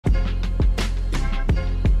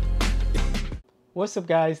What's up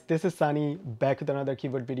guys, this is Sunny back with another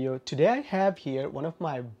keyboard video. Today I have here one of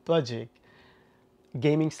my budget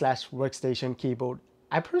gaming slash workstation keyboard.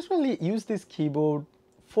 I personally use this keyboard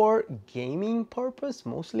for gaming purpose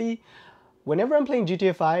mostly. Whenever I'm playing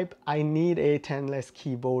GTA 5, I need a 10-less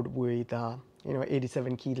keyboard with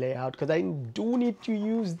 87 key layout because I do need to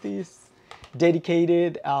use this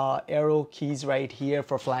dedicated arrow keys right here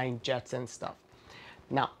for flying jets and stuff.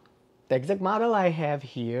 Now, the exact model I have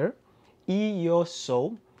here,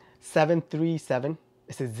 E-YOOSO Z737.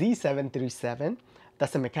 It's a Z737.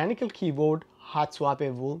 That's a mechanical keyboard, hot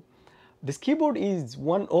swappable. This keyboard is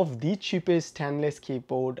one of the cheapest 10-less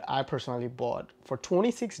keyboard I personally bought for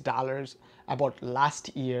 $26. I bought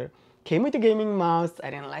last year. Came with a gaming mouse.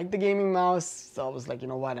 I didn't like the gaming mouse, so I was like, you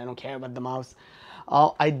know what, I don't care about the mouse.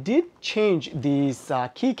 I did change these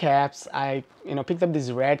keycaps. I picked up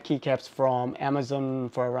these red keycaps from Amazon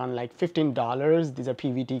for around like $15. These are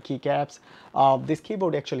PVT keycaps. This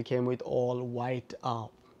keyboard actually came with all white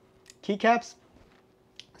keycaps.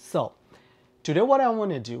 So today what I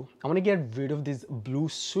want to do, I want to get rid of these blue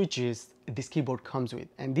switches this keyboard comes with.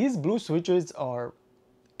 And these blue switches are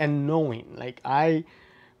annoying. Like, I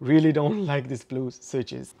really don't like these blue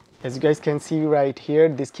switches. As you guys can see right here,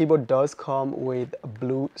 this keyboard does come with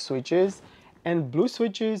blue switches, and blue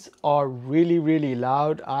switches are really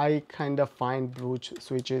loud. I kind of find blue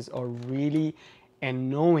switches are really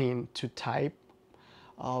annoying to type,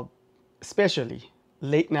 especially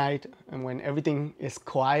late night and when everything is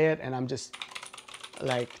quiet and I'm just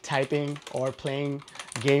like typing or playing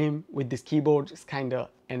game with this keyboard. It's kind of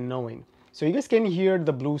annoying. So you guys can hear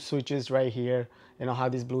the blue switches right here. You know how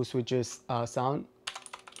these blue switches sound.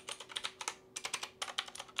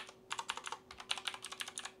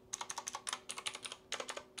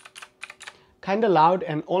 Kind of loud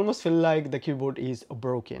and almost feel like the keyboard is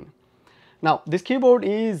broken. Now this keyboard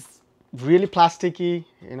is really plasticky,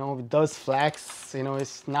 it does flex,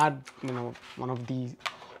 it's not one of the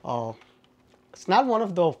it's not one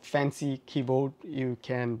of the fancy keyboard you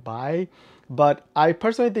can buy, but I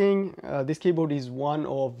personally think this keyboard is one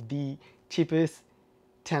of the cheapest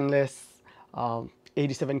 10-less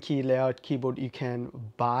 87 key layout keyboard you can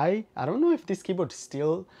buy. I don't know if this keyboard is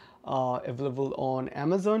still available on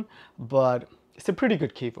Amazon, but it's a pretty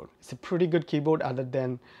good keyboard. It's a pretty good keyboard. Other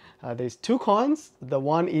than there's two cons. The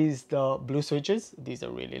one is the blue switches. These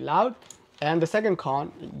are really loud. And the second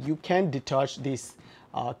con, you can detach this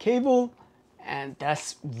cable, and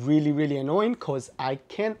that's really annoying because I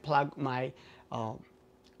can't plug my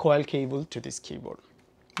coil cable to this keyboard.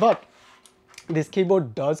 But this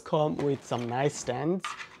keyboard does come with some nice stands,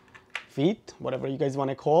 feet, whatever you guys want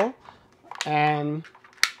to call. And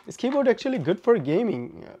this keyboard actually good for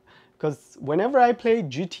gaming, because whenever I play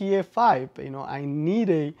GTA 5, I need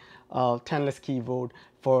a 10-less keyboard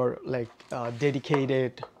for like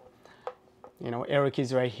dedicated, arrow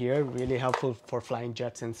keys right here, really helpful for flying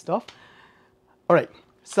jets and stuff. All right,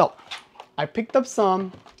 so I picked up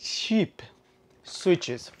some cheap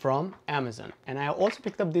switches from Amazon, and I also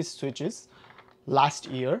picked up these switches last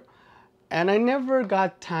year, and I never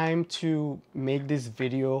got time to make this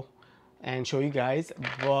video and show you guys,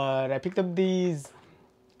 but I picked up these,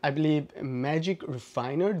 I believe, Magic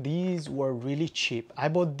Refiner. These were really cheap. I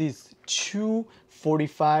bought these two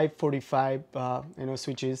 45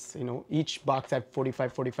 switches, each box had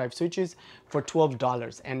 45 switches for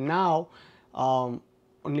 $12, and now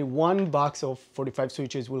only one box of 45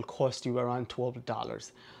 switches will cost you around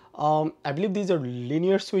 $12. I believe these are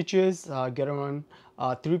linear switches, get around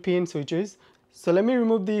 3-pin switches. So let me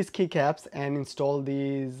remove these keycaps and install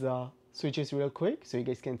these switches real quick so you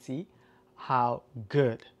guys can see how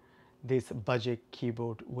good this budget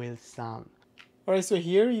keyboard will sound. All right, so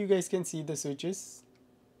here you guys can see the switches,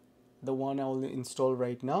 the one I will install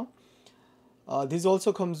right now. This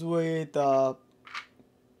also comes with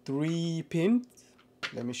 3 pins.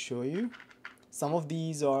 Let me show you. Some of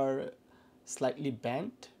these are slightly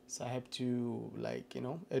bent, so I have to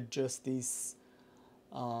adjust these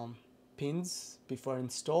pins before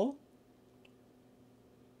install.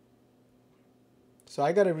 So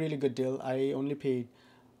I got a really good deal. I only paid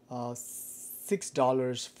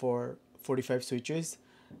 $6 for 45 switches.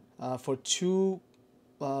 For two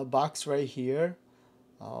box right here,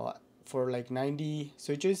 for like 90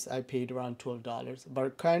 switches, I paid around $12.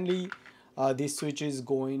 But currently this switch is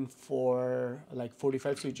going for, like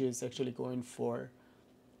 45 switches actually going for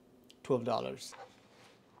 $12.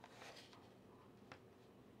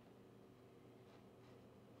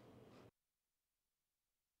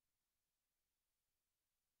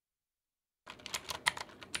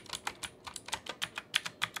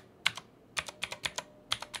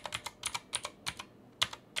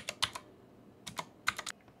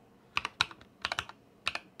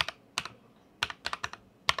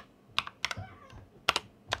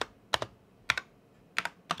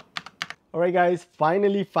 Alright guys,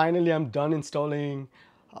 finally I'm done installing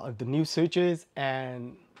the new switches,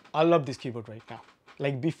 and I love this keyboard right now.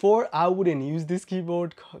 Like before, I wouldn't use this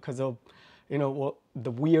keyboard because of, you know, the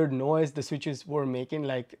weird noise the switches were making,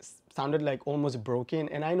 like sounded like almost broken.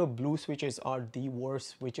 And I know blue switches are the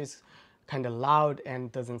worst switches, kind of loud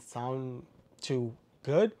and doesn't sound too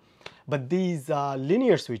good. But these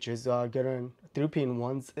linear switches, getting 3-pin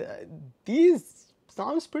ones, these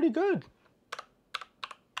sounds pretty good.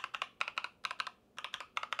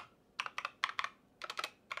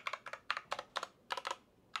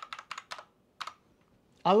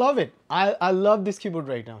 I love it. I love this keyboard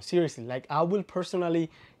right now. Seriously, like I will personally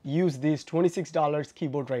use this $26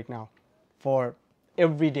 keyboard right now for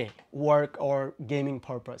everyday work or gaming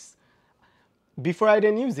purpose. Before I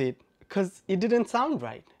didn't use it because it didn't sound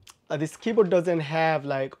right. This keyboard doesn't have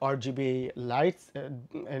like RGB lights,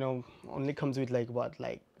 you know, only comes with like what,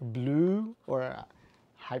 like blue or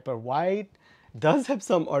hyper white. Does have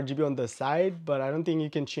some RGB on the side, but I don't think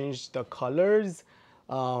you can change the colors.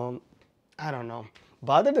 I don't know.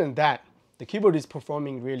 But other than that, the keyboard is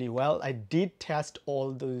performing really well. I did test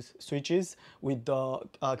all those switches with the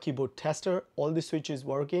keyboard tester. All the switches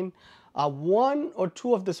working. One or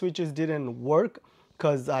two of the switches didn't work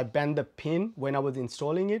because I bent the pin when I was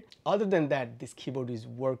installing it. Other than that, this keyboard is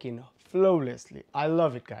working flawlessly. I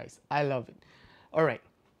love it, guys. I love it. All right.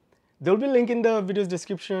 There'll be a link in the video's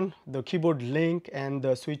description, the keyboard link and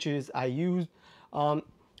the switches I used.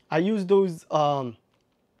 I used those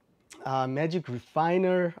Magic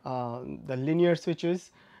Refiner, the linear switches,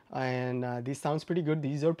 and these sounds pretty good.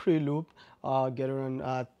 These are pre-loop, get around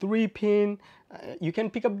 3-pin. You can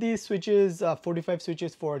pick up these switches, 45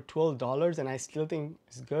 switches for $12, and I still think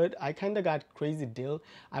it's good. I kind of got crazy deal.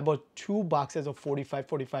 I bought 2 boxes of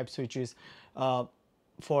 45 switches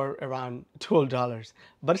for around $12.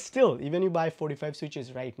 But still, even you buy 45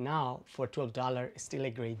 switches right now for $12, it's still a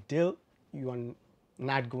great deal. You are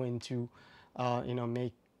not going to, you know,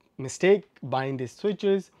 make mistake buying these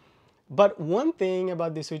switches. But one thing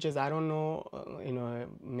about these switches, I don't know, you know,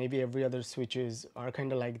 maybe every other switches are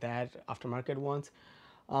kind of like that, aftermarket ones.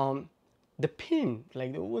 The pin,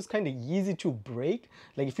 like it was kind of easy to break.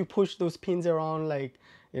 Like if you push those pins around, like,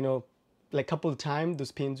 you know, like a couple times,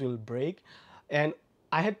 those pins will break. And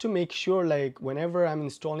I had to make sure, like whenever I'm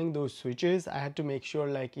installing those switches, I had to make sure,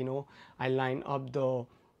 like, you know, I line up the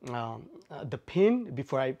pin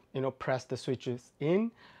before I, you know, press the switches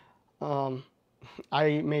in.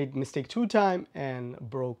 I made mistake 2 times and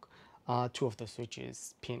broke 2 of the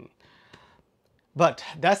switches pin. But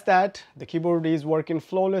that's that. The keyboard is working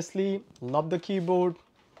flawlessly. Love the keyboard.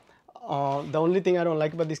 The only thing I don't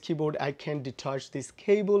like about this keyboard, I can't detach this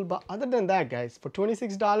cable. But other than that, guys, for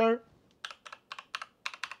 $26,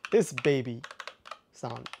 this baby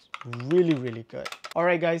sounds really good. All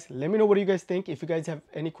right, guys, let me know what you guys think. If you guys have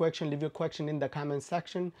any question, leave your question in the comment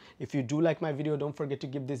section. If you do like my video, don't forget to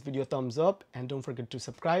give this video a thumbs up and don't forget to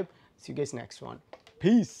subscribe. See you guys next one.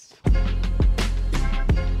 Peace.